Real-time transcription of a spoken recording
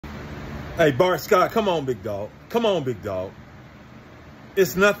Hey, Bart Scott, come on, big dog. Come on, big dog.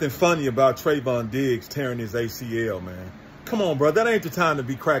 It's nothing funny about Trevon Diggs tearing his ACL, man. Come on, bro. That ain't the time to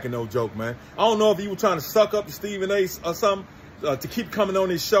be cracking no joke, man. I don't know if you were trying to suck up to Stephen A or something to keep coming on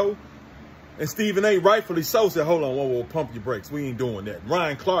his show. And Stephen A, rightfully so, said, hold on, whoa, pump your brakes. We ain't doing that.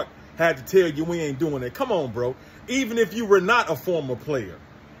 Ryan Clark had to tell you we ain't doing that. Come on, bro. Even if you were not a former player,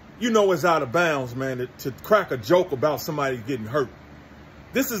 you know it's out of bounds, man, to crack a joke about somebody getting hurt.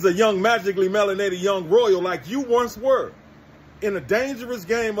 This is a young, magically melanated young royal like you once were, in a dangerous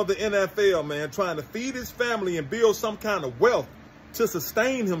game of the NFL, man, trying to feed his family and build some kind of wealth to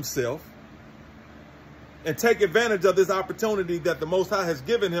sustain himself and take advantage of this opportunity that the Most High has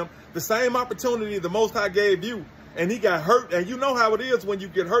given him, the same opportunity the Most High gave you, and he got hurt. And you know how it is when you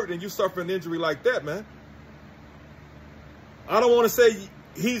get hurt and you suffer an injury like that, man. I don't want to say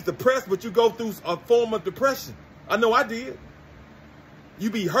he's depressed, but you go through a form of depression. I know I did. You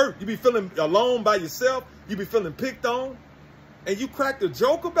be hurt. You be feeling alone by yourself. You be feeling picked on. And you cracked a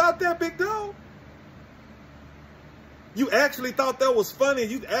joke about that, big dog? You actually thought that was funny?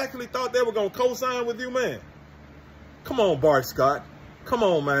 You actually thought they were going to co-sign with you, man? Come on, Bart Scott. Come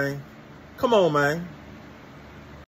on, man. Come on, man.